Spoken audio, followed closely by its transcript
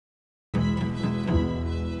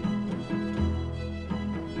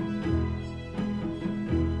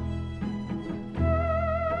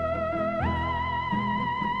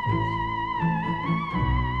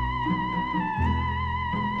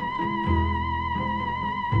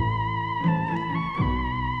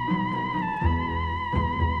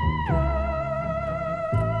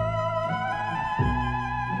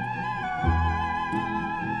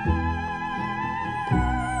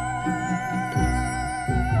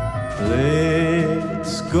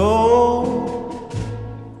Let's go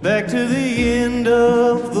back to the end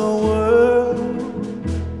of the world,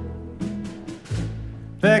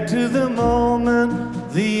 back to the moment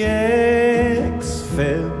the eggs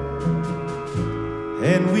fell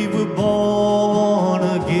and we were born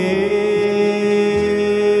again.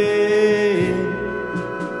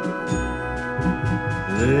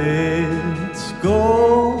 Let's go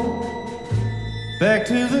back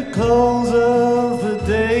to the close of the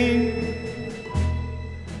day,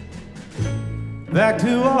 back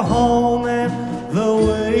to our home and the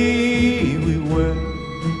way we were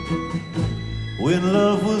when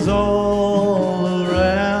love was all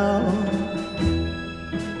around.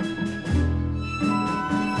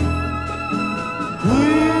 We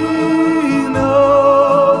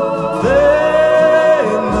know, they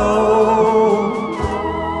know,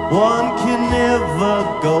 one can never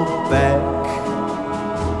go back.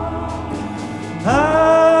 I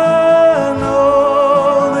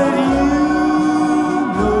know that you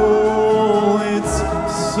know it's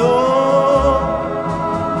so.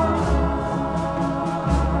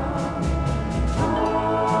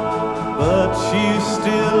 But you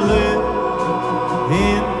still live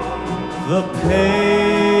in the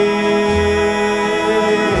past.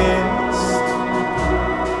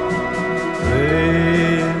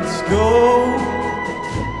 Let's go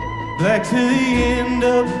back to the end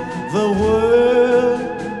of the world,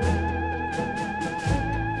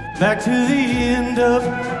 back to the end of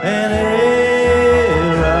an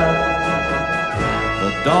era, the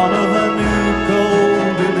dawn of a new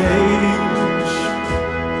golden age.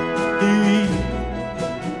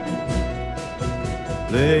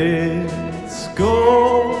 Let's go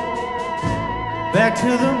back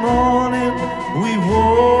to the morning we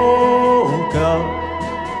woke up,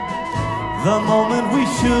 the moment we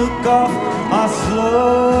shook off our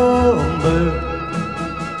slumber,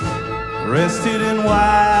 rested and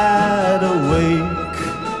wide awake.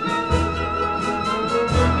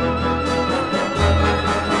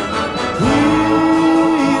 We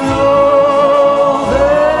know,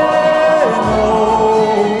 they know,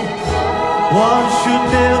 one should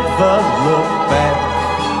never look back.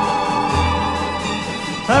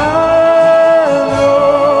 I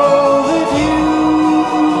know that you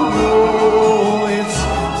know it's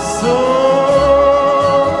so.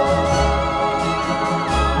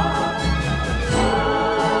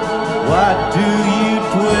 Why do you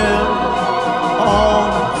dwell on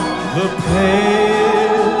the past?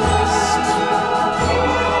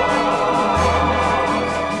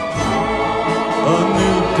 A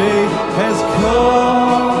new day has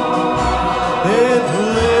come at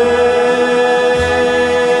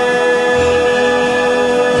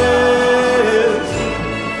last.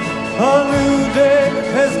 A new day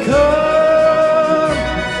has come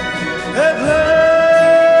at last.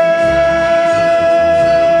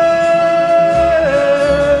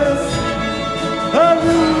 A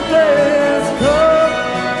new day has come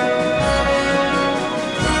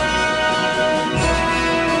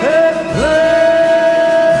at last.